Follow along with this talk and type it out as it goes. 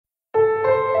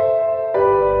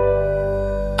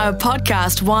A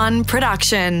Podcast One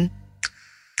production.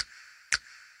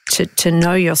 To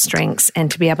know your strengths and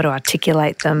to be able to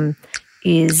articulate them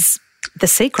is the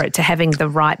secret to having the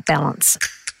right balance.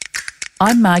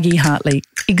 I'm Margie Hartley,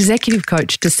 Executive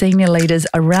Coach to senior leaders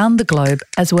around the globe,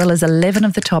 as well as 11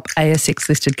 of the top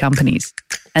ASX-listed companies.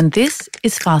 And this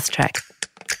is Fast Track.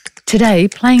 Today,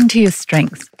 playing to your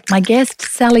strengths, my guest,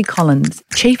 Sally Collins,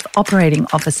 Chief Operating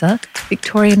Officer,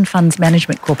 Victorian Funds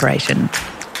Management Corporation.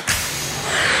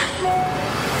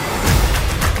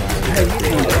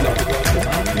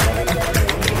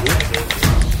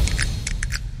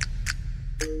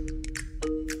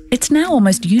 It's now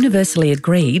almost universally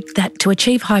agreed that to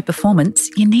achieve high performance,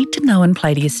 you need to know and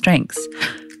play to your strengths.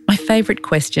 My favourite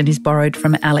question is borrowed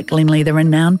from Alec Linley, the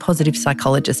renowned positive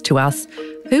psychologist to us,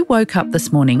 who woke up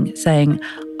this morning saying,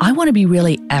 I want to be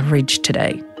really average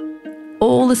today.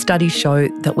 All the studies show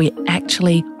that we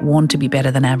actually want to be better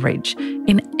than average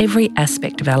in every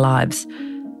aspect of our lives.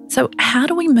 So how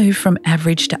do we move from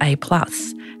average to A+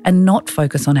 and not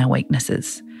focus on our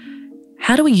weaknesses?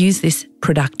 How do we use this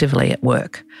productively at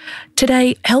work?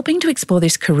 Today, helping to explore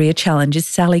this career challenge is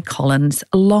Sally Collins,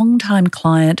 a long-time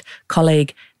client,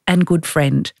 colleague, and good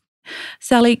friend.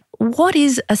 Sally, what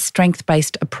is a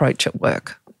strength-based approach at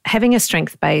work? Having a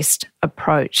strength-based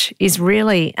approach is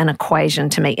really an equation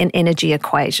to me, an energy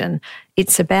equation.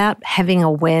 It's about having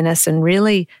awareness and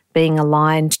really being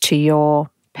aligned to your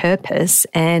purpose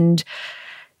and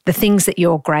the things that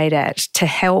you're great at to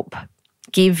help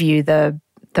give you the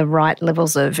right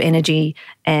levels of energy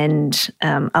and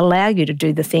allow you to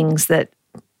do the things that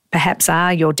perhaps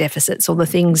are your deficits or the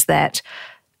things that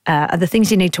are the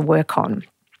things you need to work on.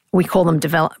 We call them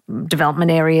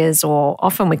development areas, or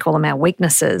often we call them our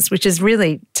weaknesses, which is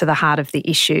really to the heart of the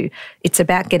issue. It's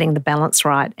about getting the balance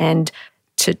right, and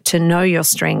to know your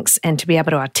strengths and to be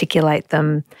able to articulate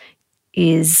them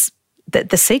is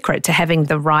the secret to having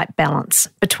the right balance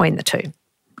between the two.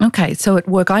 Okay, so at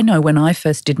work, I know when I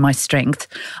first did my strength,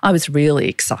 I was really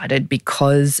excited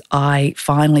because I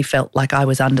finally felt like I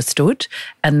was understood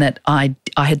and that I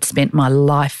had spent my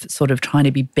life sort of trying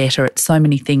to be better at so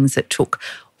many things that took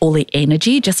all the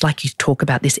energy, just like you talk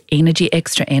about this energy,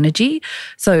 extra energy.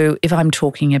 So if I'm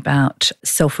talking about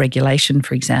self-regulation,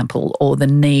 for example, or the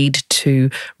need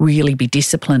to really be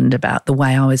disciplined about the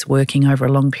way I was working over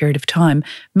a long period of time,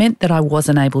 meant that I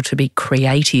wasn't able to be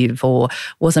creative or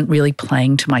wasn't really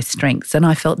playing to my strengths, and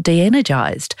I felt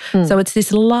de-energized. So it's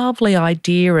this lovely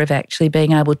idea of actually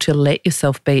being able to let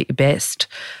yourself be at your best.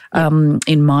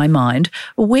 In my mind.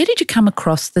 Where did you come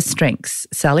across the strengths,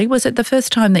 Sally? Was it the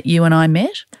first time that you and I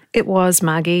met? It was,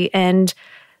 Margie, and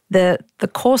the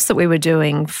course that we were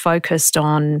doing focused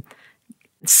on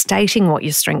stating what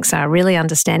your strengths are, really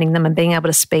understanding them and being able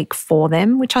to speak for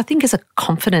them, which I think is a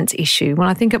confidence issue. When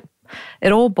I think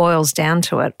it all boils down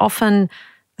to it, often,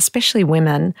 especially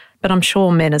women, but I'm sure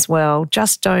men as well,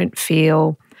 just don't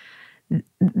feel.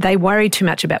 They worry too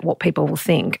much about what people will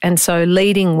think. And so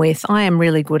leading with, I am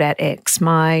really good at X,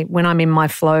 when I'm in my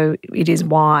flow, it is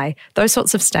Y. Those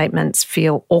sorts of statements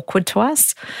feel awkward to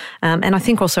us. And I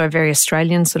think also a very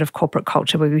Australian sort of corporate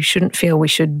culture where we shouldn't feel we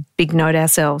should big note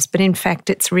ourselves. But in fact,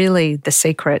 it's really the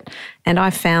secret. And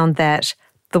I found that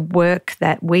the work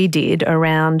that we did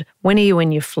around when are you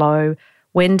in your flow,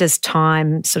 when does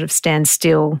time sort of stand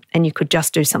still and you could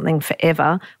just do something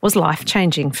forever, was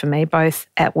life-changing for me, both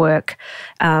at work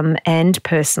and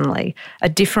personally. A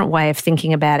different way of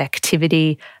thinking about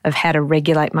activity, of how to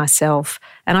regulate myself.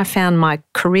 And I found my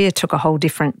career took a whole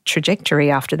different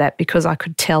trajectory after that because I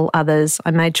could tell others.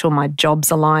 I made sure my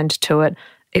job's aligned to it.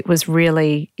 It was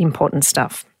really important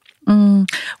stuff.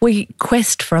 We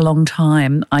quest for a long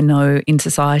time, I know, in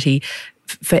society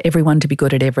for everyone to be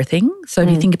good at everything. So if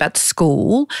you think about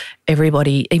school,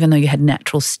 everybody, even though you had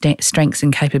natural strengths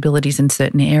and capabilities in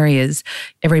certain areas,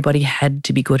 everybody had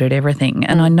to be good at everything.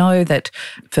 And I know that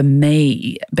for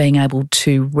me, being able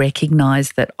to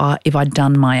recognise that if I'd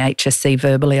done my HSC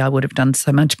verbally, I would have done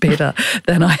so much better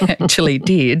than I actually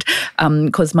did,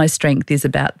 because my strength is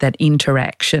about that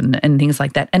interaction and things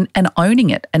like that, and owning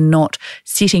it and not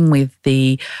sitting with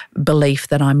the belief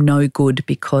that I'm no good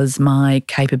because my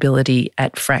capability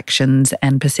at fractions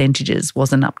and percentages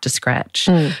wasn't up to scratch.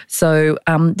 So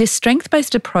this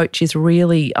strength-based approach is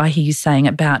really, I hear you saying,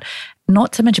 about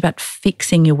not so much about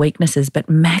fixing your weaknesses, but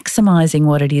maximising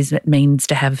what it is it means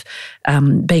to have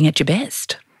being at your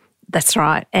best. That's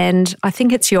right. And I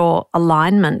think it's your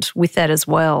alignment with that as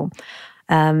well.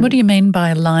 What do you mean by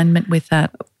alignment with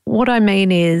that? What I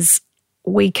mean is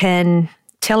we can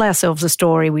tell ourselves a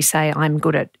story. We say, I'm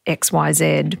good at X, Y,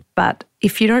 Z, but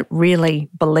if you don't really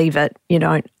believe it, you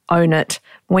don't own it,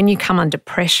 when you come under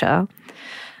pressure,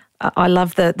 I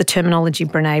love the terminology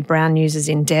Brene Brown uses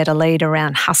in Dare to Lead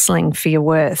around hustling for your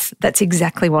worth. That's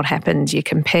exactly what happens. You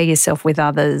compare yourself with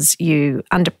others. You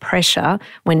under pressure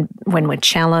when we're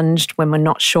challenged, when we're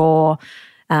not sure,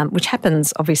 which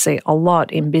happens obviously a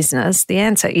lot in business. The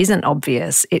answer isn't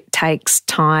obvious. It takes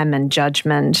time and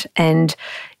judgment. And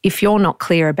if you're not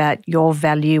clear about your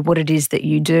value, what it is that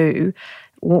you do,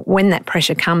 when that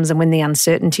pressure comes and when the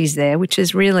uncertainty's there, which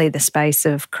is really the space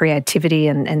of creativity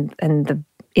and the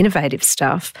innovative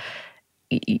stuff,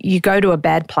 you go to a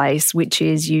bad place, which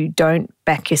is you don't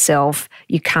back yourself,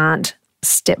 you can't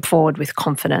step forward with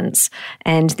confidence.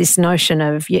 And this notion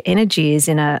of your energy is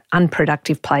in an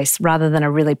unproductive place rather than a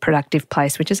really productive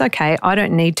place, which is, okay, I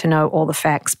don't need to know all the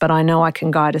facts, but I know I can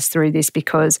guide us through this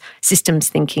because systems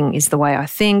thinking is the way I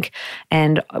think.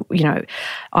 And,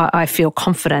 I feel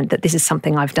confident that this is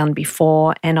something I've done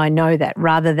before. And I know that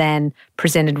rather than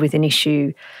presented with an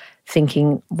issue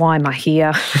thinking, why am I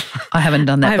here? I haven't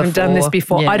done that before. I haven't done this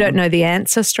before. Yeah. I don't know the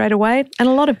answer straight away. And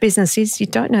a lot of businesses, you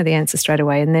don't know the answer straight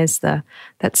away. And that's the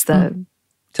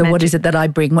So what is it that I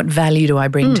bring? What value do I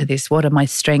bring to this? What are my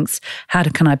strengths? How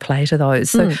can I play to those?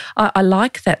 So I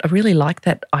like that. I really like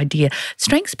that idea.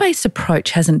 Strengths-based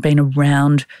approach hasn't been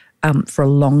around for a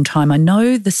long time. I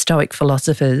know the Stoic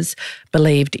philosophers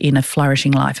believed in a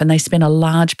flourishing life, and they spent a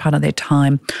large part of their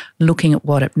time looking at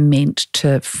what it meant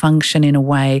to function in a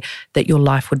way that your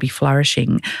life would be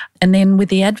flourishing. And then with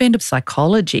the advent of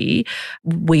psychology,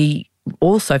 we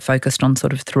also focused on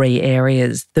sort of three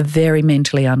areas: the very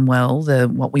mentally unwell,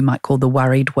 what we might call the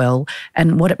worried well,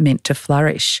 and what it meant to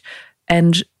flourish.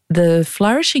 And the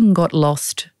flourishing got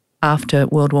lost after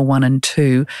World War I and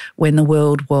II, when the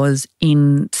world was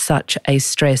in such a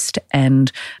stressed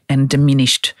and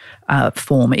diminished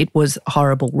form. It was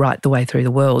horrible right the way through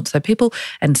the world. So people,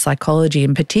 and psychology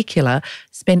in particular,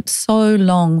 spent so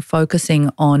long focusing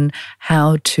on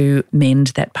how to mend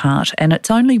that part. And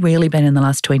it's only really been in the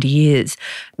last 20 years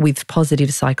with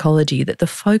positive psychology that the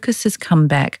focus has come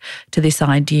back to this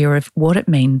idea of what it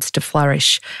means to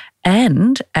flourish,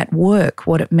 and at work,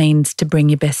 what it means to bring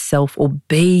your best self or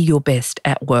be your best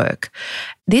at work.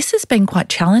 This has been quite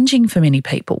challenging for many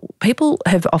people. People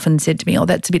have often said to me, oh,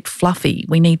 that's a bit fluffy.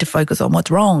 We need to focus on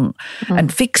what's wrong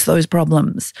and fix those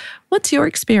problems. What's your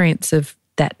experience of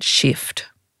that shift?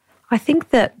 I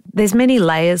think that there's many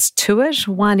layers to it.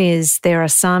 One is there are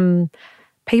some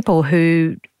people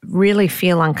who really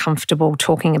feel uncomfortable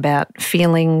talking about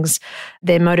feelings,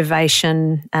 their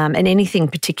motivation, and anything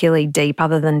particularly deep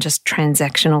other than just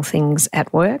transactional things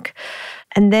at work.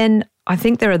 And then I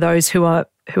think there are those who are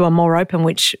more open,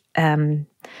 which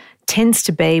tends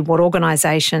to be what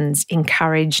organisations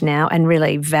encourage now and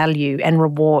really value and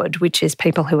reward, which is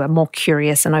people who are more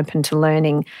curious and open to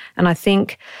learning. And I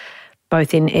think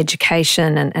both in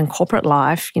education and corporate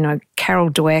life, Carol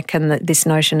Dweck and this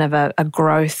notion of a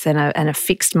growth and a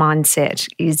fixed mindset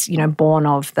is, born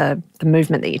of the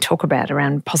movement that you talk about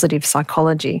around positive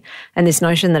psychology, and this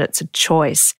notion that it's a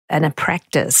choice and a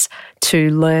practice to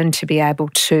learn to be able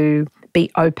to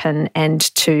be open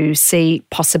and to see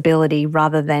possibility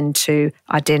rather than to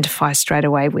identify straight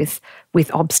away with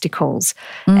obstacles.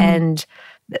 And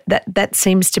that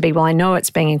seems to be, well, I know it's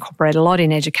being incorporated a lot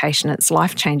in education. It's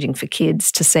life-changing for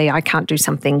kids to see I can't do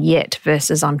something yet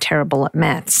versus I'm terrible at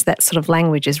maths. That sort of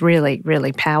language is really,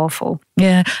 really powerful.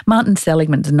 Yeah. Martin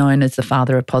Seligman's known as the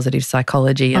father of positive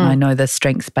psychology, and I know the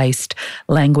strengths-based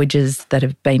languages that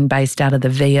have been based out of the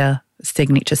VIA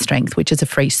Signature Strength, which is a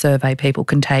free survey people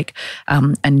can take,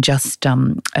 and just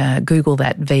Google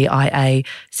that, VIA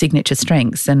Signature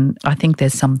Strengths. And I think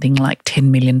there's something like 10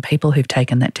 million people who've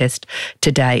taken that test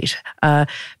to date.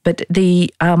 But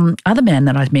the other man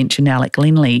that I've mentioned, Alec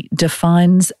Linley,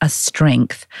 defines a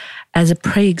strength as a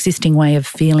pre-existing way of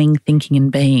feeling, thinking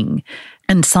and being,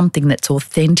 and something that's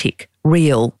authentic,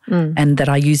 real, and that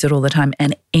I use it all the time,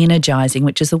 and energising,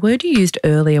 which is the word you used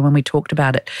earlier when we talked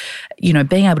about it,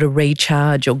 being able to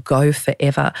recharge or go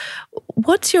forever.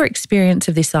 What's your experience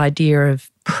of this idea of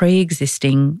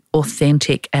pre-existing,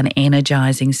 authentic and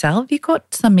energising? Sal, have you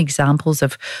got some examples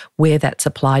of where that's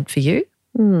applied for you?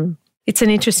 It's an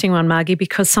interesting one, Margie,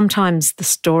 because sometimes the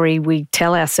story we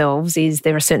tell ourselves is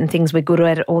there are certain things we're good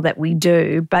at or that we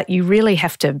do, but you really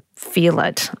have to feel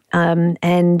it.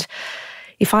 And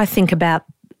if I think about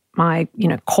my,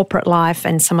 corporate life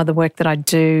and some of the work that I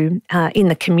do in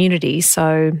the community,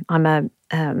 so I'm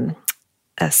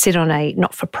sit on a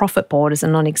not-for-profit board as a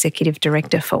non-executive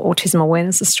director for Autism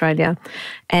Awareness Australia,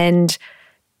 and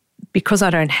because I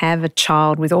don't have a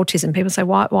child with autism, people say,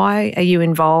 why are you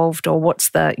involved, or what's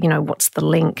the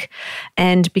link?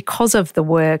 And because of the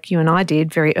work you and I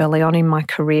did very early on in my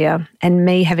career, and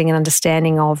me having an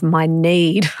understanding of my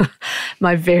need,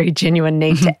 my very genuine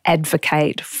need to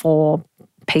advocate for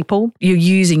people. You're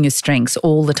using your strengths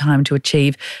all the time to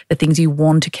achieve the things you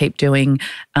want to keep doing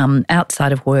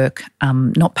outside of work,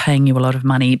 not paying you a lot of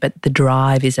money, but the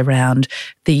drive is around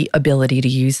the ability to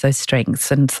use those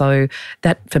strengths. And so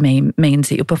that for me means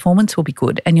that your performance will be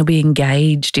good and you'll be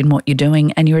engaged in what you're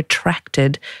doing and you're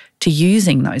attracted to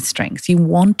using those strengths. You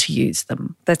want to use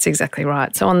them. That's exactly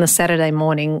right. So on the Saturday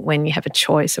morning when you have a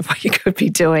choice of what you could be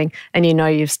doing and you know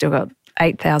you've still got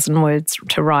 8,000 words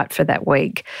to write for that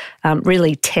week,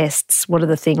 really tests what are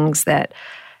the things that,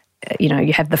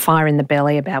 you have the fire in the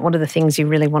belly about, what are the things you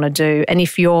really want to do. And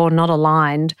if you're not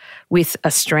aligned with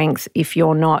a strength, if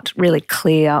you're not really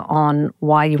clear on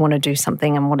why you want to do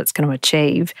something and what it's going to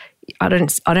achieve, I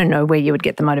don't know where you would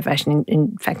get the motivation.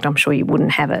 In fact, I'm sure you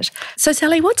wouldn't have it. So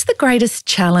Sally, what's the greatest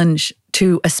challenge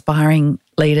to aspiring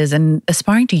leaders and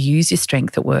aspiring to use your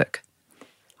strength at work?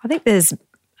 I think there's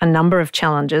a number of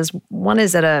challenges. One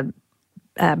is at a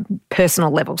personal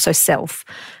level, so self.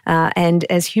 And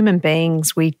as human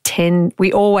beings, we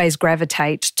always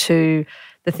gravitate to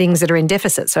the things that are in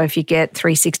deficit. So if you get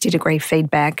 360-degree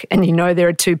feedback and you know there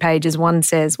are 2 pages, one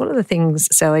says, what are the things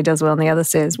Sally does well? And the other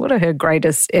says, what are her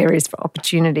greatest areas for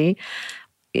opportunity?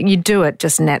 You do it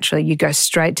just naturally. You go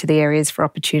straight to the areas for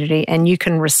opportunity and you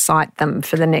can recite them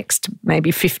for the next maybe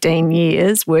 15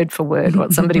 years, word for word,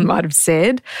 what somebody might have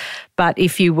said. But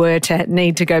if you were to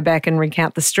need to go back and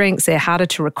recount the strengths, they're harder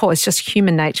to recall. It's just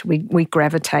human nature. We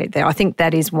gravitate there. I think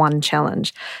that is one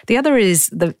challenge. The other is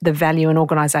the value an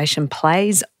organisation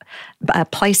places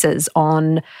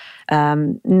on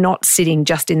not sitting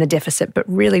just in the deficit, but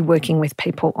really working with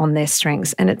people on their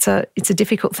strengths. And it's a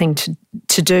difficult thing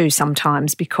to do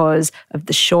sometimes because of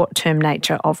the short-term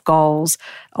nature of goals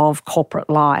of corporate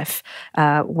life.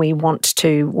 We want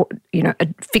to,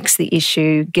 fix the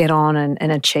issue, get on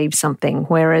and achieve something.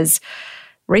 Whereas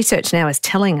research now is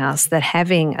telling us that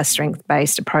having a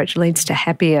strength-based approach leads to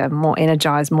happier, more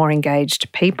energised, more engaged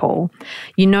people.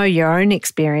 You know your own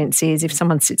experience is if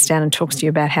someone sits down and talks to you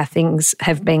about how things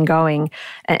have been going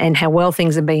and how well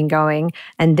things have been going,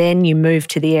 and then you move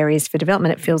to the areas for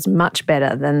development, it feels much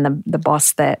better than the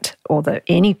boss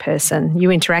any person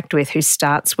you interact with who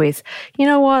starts with, you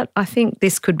know what, I think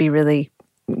this could be really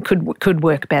could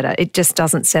work better. It just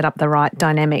doesn't set up the right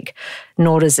dynamic,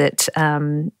 nor does it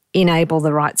enable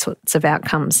the right sorts of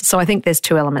outcomes. So I think there's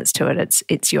 2 elements to it.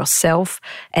 It's yourself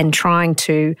and trying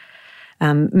to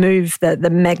move the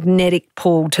magnetic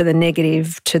pull to the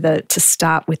negative to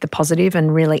start with the positive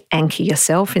and really anchor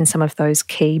yourself in some of those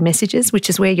key messages, which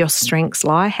is where your strengths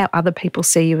lie, how other people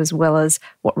see you as well as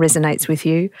what resonates with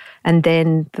you. And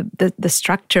then the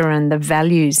structure and the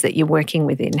values that you're working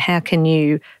within. How can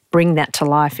you bring that to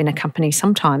life in a company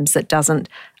sometimes that doesn't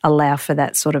allow for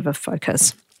that sort of a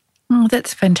focus? Oh,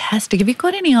 that's fantastic. Have you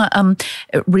got any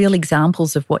real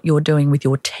examples of what you're doing with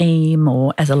your team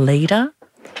or as a leader?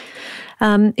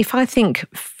 If I think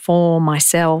for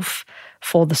myself,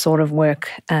 for the sort of work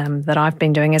that I've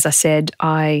been doing, as I said,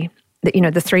 the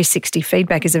 360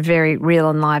 feedback is a very real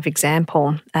and live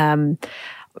example.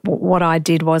 What I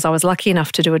did was I was lucky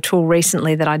enough to do a tool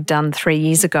recently that I'd done 3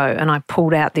 years ago, and I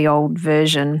pulled out the old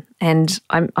version, and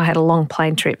I had a long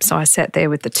plane trip, so I sat there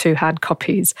with the 2 hard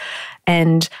copies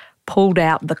and pulled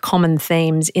out the common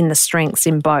themes in the strengths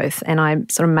in both, and I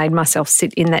sort of made myself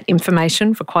sit in that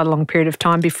information for quite a long period of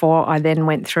time before I then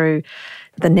went through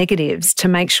the negatives to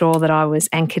make sure that I was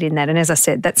anchored in that. And as I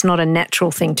said, that's not a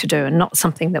natural thing to do and not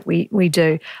something that we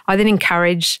do. I then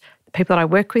encourage the people that I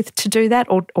work with to do that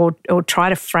or try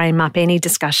to frame up any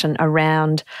discussion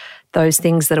around those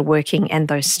things that are working and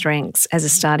those strengths as a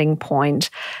starting point.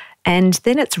 And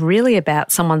then it's really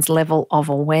about someone's level of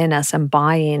awareness and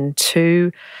buy-in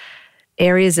to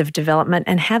areas of development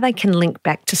and how they can link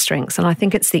back to strengths. And I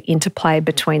think it's the interplay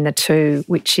between the 2,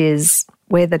 which is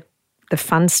where the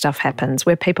fun stuff happens,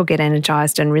 where people get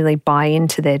energised and really buy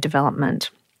into their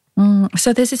development.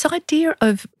 So there's this idea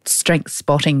of strength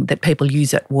spotting that people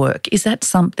use at work. Is that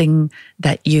something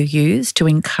that you use to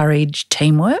encourage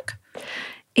teamwork?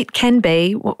 It can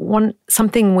be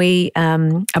something we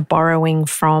are borrowing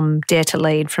from Dare to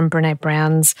Lead, from Brene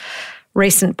Brown's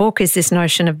recent book is this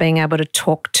notion of being able to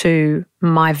talk to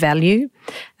my value.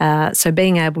 So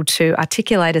being able to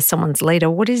articulate as someone's leader,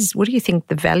 what do you think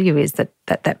the value is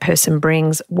that person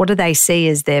brings? What do they see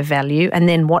as their value? And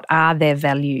then what are their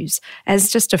values?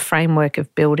 As just a framework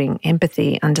of building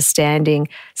empathy, understanding,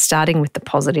 starting with the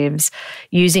positives,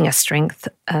 using a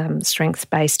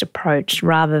strength-based approach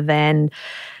rather than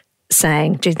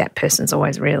saying, gee, that person's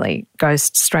always really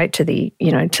goes straight to the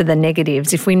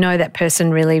negatives. If we know that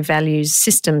person really values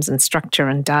systems and structure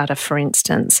and data, for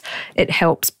instance, it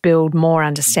helps build more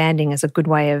understanding as a good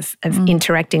way of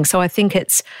interacting. So I think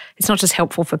it's not just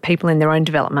helpful for people in their own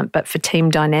development, but for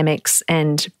team dynamics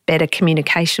and better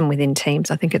communication within teams.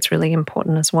 I think it's really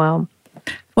important as well.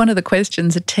 One of the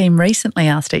questions a team recently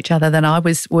asked each other that I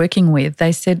was working with,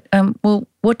 they said, well,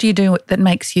 what do you do that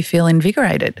makes you feel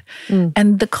invigorated?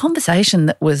 And the conversation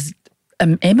that was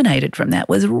emanated from that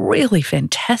was really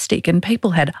fantastic, and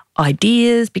people had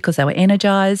ideas because they were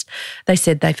energised. They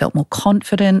said they felt more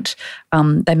confident.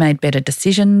 They made better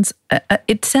decisions.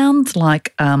 It sounds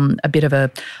like a bit of a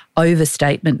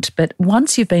overstatement, but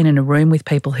once you've been in a room with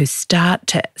people who start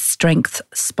to strength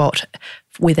spot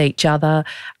with each other,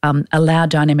 allow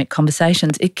dynamic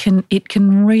conversations, it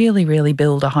can really, really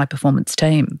build a high-performance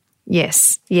team.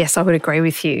 Yes, I would agree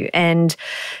with you. And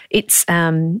it's,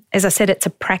 as I said, it's a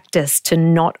practice to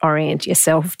not orient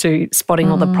yourself to spotting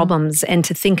all the problems and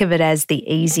to think of it as the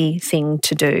easy thing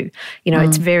to do.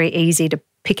 It's very easy to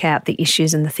pick out the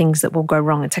issues and the things that will go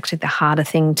wrong. It's actually the harder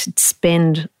thing to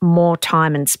spend more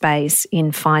time and space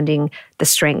in finding the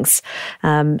strengths,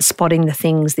 spotting the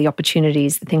things, the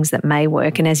opportunities, the things that may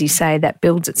work. And as you say, that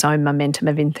builds its own momentum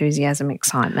of enthusiasm,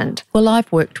 excitement. Well,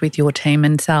 I've worked with your team,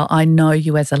 and Sal, I know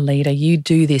you as a leader, you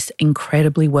do this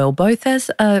incredibly well, both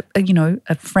as a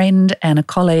friend and a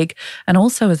colleague, and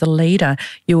also as a leader.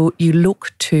 You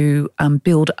look to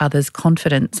build others'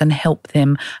 confidence and help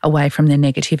them away from their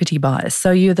negativity bias.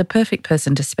 So you're the perfect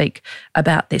person to speak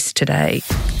about this today.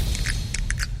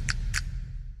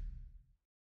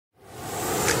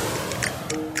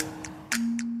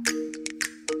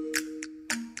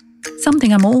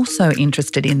 Something I'm also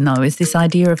interested in, though, is this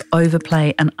idea of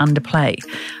overplay and underplay.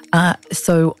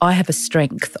 So I have a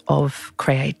strength of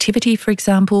creativity, for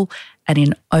example, and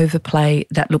in overplay,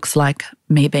 that looks like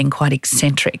me being quite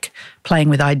eccentric, playing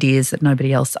with ideas that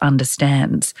nobody else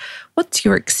understands. What's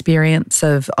your experience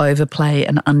of overplay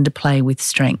and underplay with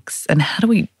strengths, and how do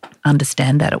we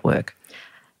understand that at work?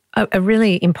 A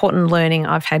really important learning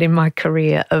I've had in my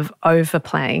career of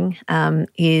overplaying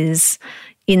is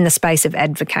in the space of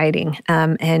advocating.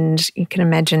 And you can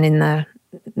imagine in the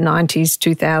 90s,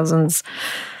 2000s,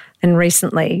 and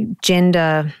recently,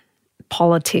 gender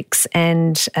politics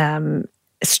and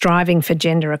striving for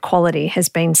gender equality has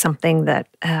been something that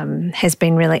has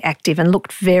been really active and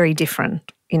looked very different,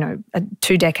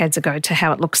 2 decades ago to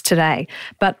how it looks today.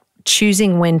 But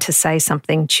choosing when to say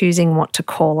something, choosing what to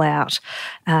call out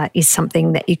is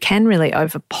something that you can really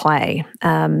overplay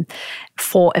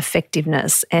for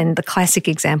effectiveness. And the classic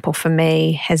example for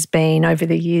me has been over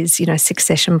the years,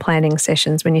 succession planning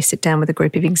sessions when you sit down with a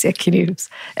group of executives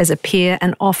as a peer,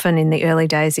 and often in the early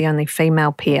days, the only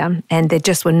female peer, and there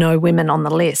just were no women on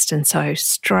the list. And so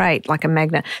straight like a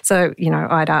magnet. So,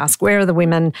 I'd ask, where are the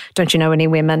women? Don't you know any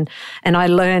women? And I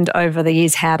learned over the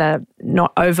years how to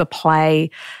not overplay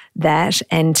that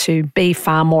and to be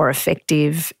far more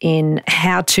effective in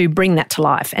how to bring that to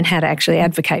life and how to actually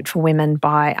advocate for women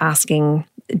by asking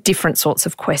different sorts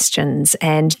of questions,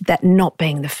 and that not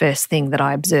being the first thing that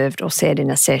I observed or said in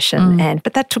a session.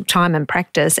 But that took time and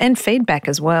practice and feedback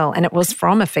as well. And it was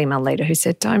from a female leader who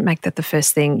said, don't make that the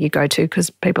first thing you go to because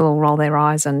people will roll their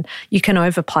eyes, and you can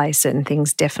overplay certain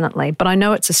things definitely. But I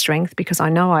know it's a strength because I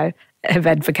know I have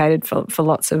advocated for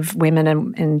lots of women,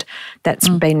 and that's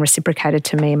been reciprocated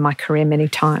to me in my career many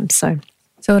times. So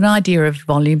an idea of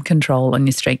volume control on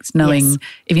your strengths, knowing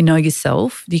if you know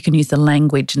yourself, you can use the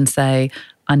language and say,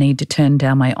 I need to turn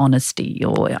down my honesty,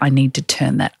 or I need to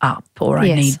turn that up, or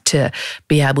I need to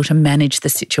be able to manage the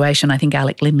situation. I think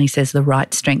Alec Lindley says the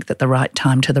right strength at the right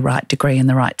time to the right degree in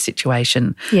the right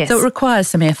situation. Yes. So it requires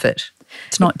some effort.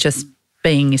 It's not just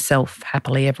being yourself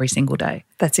happily every single day.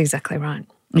 That's exactly right.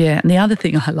 Yeah, and the other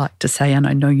thing I like to say, and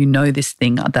I know you know this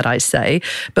thing that I say,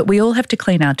 but we all have to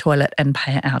clean our toilet and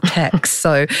pay our tax.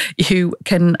 So you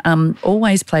can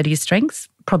always play to your strengths.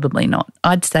 Probably not.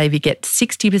 I'd say if you get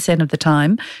 60% of the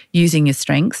time using your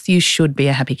strengths, you should be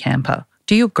a happy camper.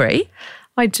 Do you agree?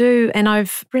 I do, and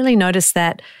I've really noticed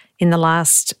that in the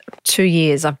last 2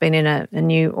 years. I've been in a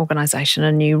new organisation,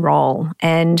 a new role,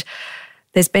 and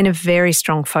there's been a very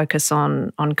strong focus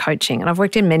on coaching. And I've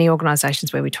worked in many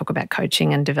organisations where we talk about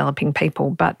coaching and developing people,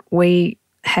 but we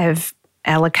have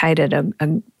allocated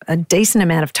a decent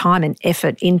amount of time and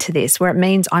effort into this, where it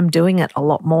means I'm doing it a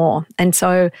lot more. And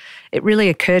so it really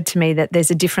occurred to me that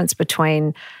there's a difference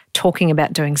between talking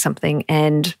about doing something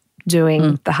and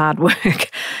doing the hard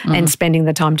work and spending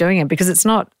the time doing it, because it's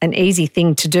not an easy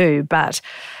thing to do. But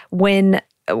when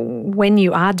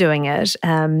you are doing it,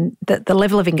 the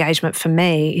level of engagement for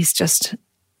me is just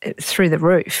through the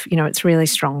roof. It's really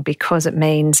strong, because it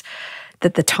means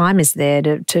that the time is there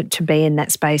to be in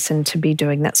that space and to be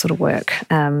doing that sort of work.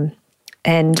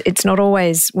 And it's not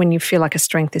always when you feel like a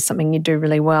strength is something you do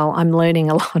really well. I'm learning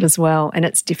a lot as well, and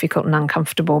it's difficult and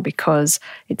uncomfortable because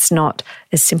it's not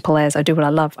as simple as I do what I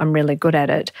love, I'm really good at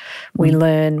it. We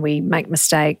learn, we make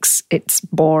mistakes, it's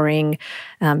boring,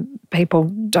 people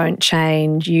don't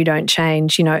change, you don't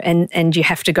change, and you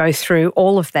have to go through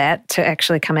all of that to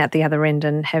actually come out the other end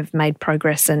and have made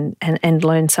progress and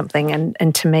learn something.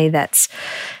 And to me, that's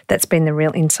been the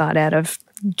real insight out of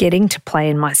getting to play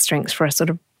in my strengths for a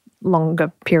sort of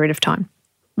longer period of time.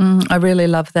 I really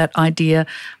love that idea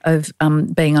of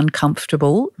being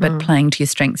uncomfortable but playing to your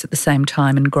strengths at the same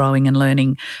time and growing and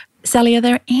learning. Sally, are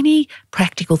there any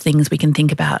practical things we can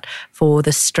think about for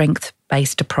the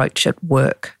strength-based approach at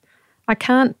work? I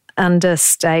can't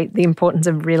understate the importance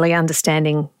of really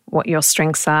understanding what your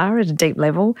strengths are at a deep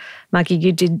level. Margie,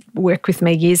 you did work with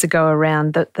me years ago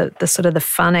around the sort of the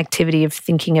fun activity of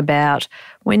thinking about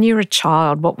when you're a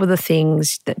child, what were the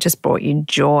things that just brought you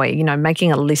joy?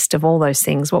 Making a list of all those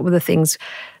things. What were the things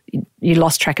you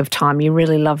lost track of time you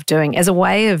really loved doing, as a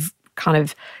way of kind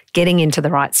of getting into the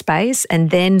right space,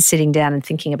 and then sitting down and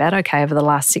thinking about, okay, over the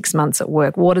last 6 months at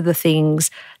work, what are the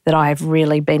things that I have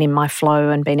really been in my flow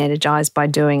and been energized by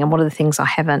doing, and what are the things I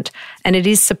haven't? And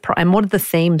and what are the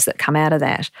themes that come out of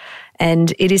that?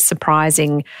 And it is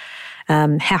surprising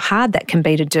how hard that can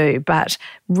be to do, but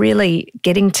really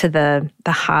getting to the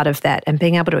heart of that and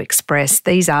being able to express,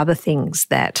 these are the things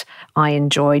that I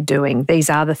enjoy doing, these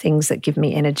are the things that give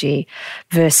me energy,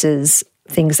 versus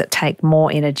things that take more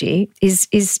energy,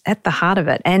 is at the heart of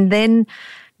it. And then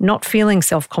not feeling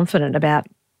self-confident about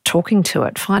talking to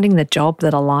it, finding the job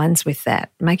that aligns with that,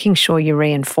 making sure you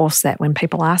reinforce that when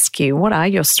people ask you, what are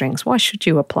your strengths? Why should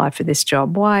you apply for this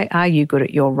job? Why are you good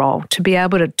at your role? To be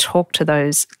able to talk to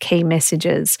those key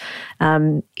messages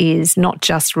is not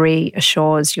just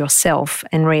reassures yourself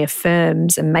and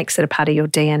reaffirms and makes it a part of your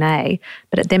DNA,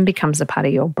 but it then becomes a part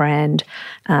of your brand.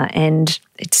 And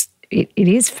it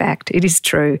is fact, it is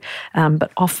true.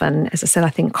 But often, as I said, I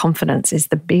think confidence is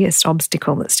the biggest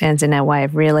obstacle that stands in our way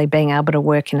of really being able to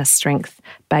work in a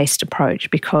strength-based approach,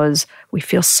 because we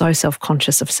feel so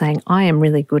self-conscious of saying, I am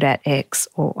really good at X,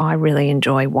 or I really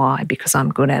enjoy Y because I'm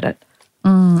good at it.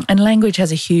 And language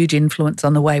has a huge influence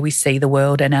on the way we see the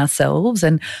world and ourselves.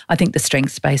 And I think the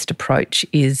strengths-based approach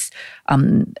is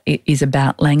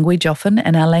about language often,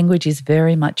 and our language is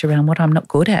very much around what I'm not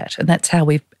good at. And that's how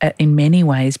we've, in many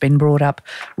ways, been brought up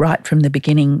right from the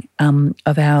beginning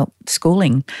of our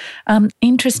schooling.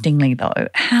 Interestingly, though,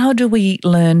 how do we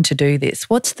learn to do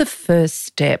this? What's the first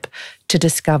step to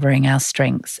discovering our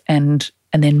strengths and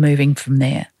then moving from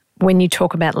there? When you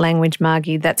talk about language,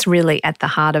 Margie, that's really at the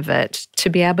heart of it.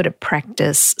 To be able to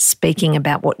practice speaking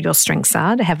about what your strengths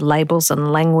are, to have labels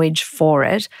and language for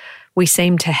it, we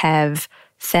seem to have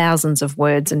thousands of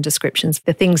words and descriptions,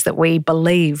 the things that we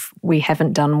believe we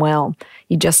haven't done well.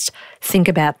 You just think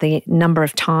about the number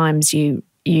of times you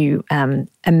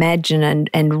imagine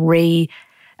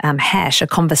and hash a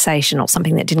conversation or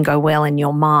something that didn't go well in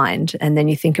your mind, and then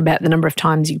you think about the number of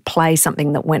times you play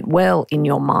something that went well in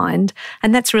your mind.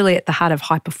 And that's really at the heart of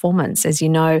high performance. As you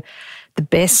know, the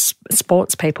best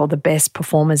sports people, the best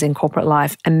performers in corporate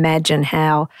life, imagine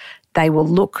how they will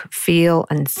look, feel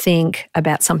and think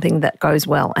about something that goes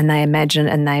well, and they imagine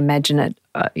it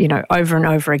over and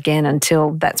over again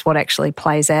until that's what actually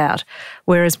plays out.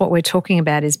 Whereas what we're talking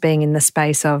about is being in the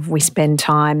space of, we spend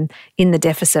time in the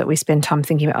deficit, we spend time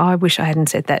thinking about, I wish I hadn't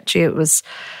said that. Gee, it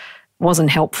wasn't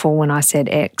helpful when I said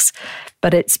X.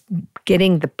 But it's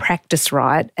getting the practice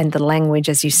right and the language,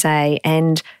 as you say,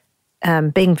 and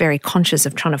being very conscious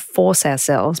of trying to force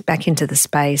ourselves back into the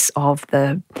space of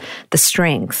the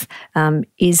strength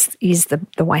is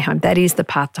the way home. That is the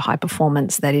path to high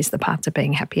performance. That is the path to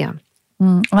being happier.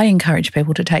 I encourage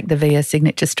people to take the VIA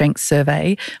Signature Strengths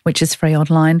Survey, which is free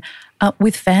online,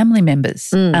 with family members.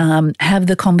 Have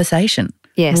the conversation.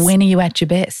 Yes. When are you at your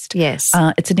best? Yes.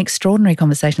 It's an extraordinary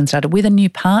conversation started with a new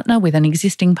partner, with an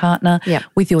existing partner,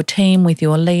 with your team, with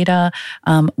your leader,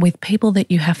 with people that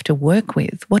you have to work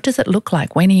with. What does it look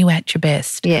like? When are you at your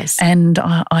best? Yes. And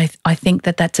I think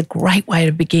that that's a great way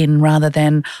to begin, rather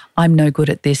than I'm no good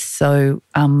at this, so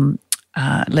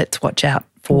let's watch out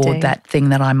for Indeed. that thing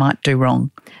that I might do wrong.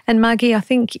 And Margie, I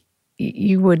think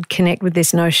you would connect with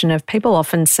this notion of people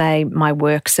often say my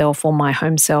work self or my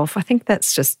home self. I think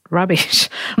that's just rubbish.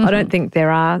 I don't think there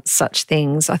are such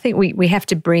things. I think we have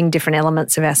to bring different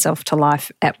elements of ourselves to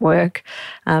life at work.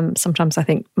 Sometimes I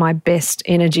think my best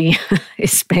energy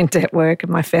is spent at work,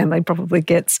 and my family probably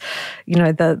gets,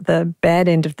 the bad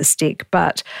end of the stick.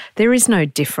 But there is no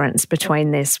difference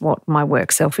between this, what my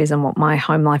work self is and what my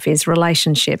home life is.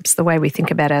 Relationships, the way we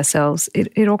think about ourselves,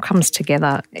 it all comes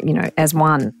together, as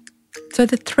one. So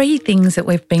the 3 things that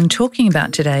we've been talking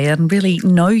about today are really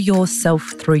know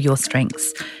yourself through your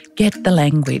strengths, get the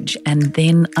language, and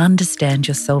then understand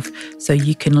yourself so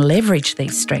you can leverage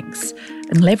these strengths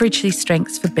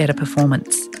for better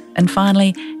performance. And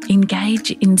finally,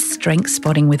 engage in strength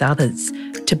spotting with others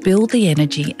to build the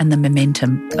energy and the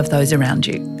momentum of those around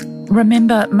you.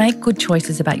 Remember, make good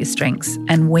choices about your strengths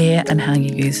and where and how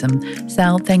you use them.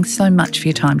 Sal, thanks so much for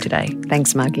your time today.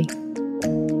 Thanks, Margie.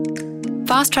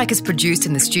 Fast Track is produced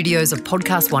in the studios of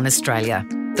Podcast One Australia.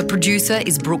 The producer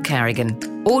is Brooke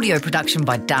Carrigan. Audio production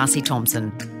by Darcy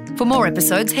Thompson. For more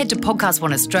episodes, head to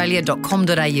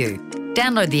podcastoneaustralia.com.au.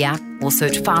 Download the app or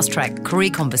search Fast Track Career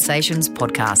Conversations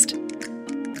Podcast.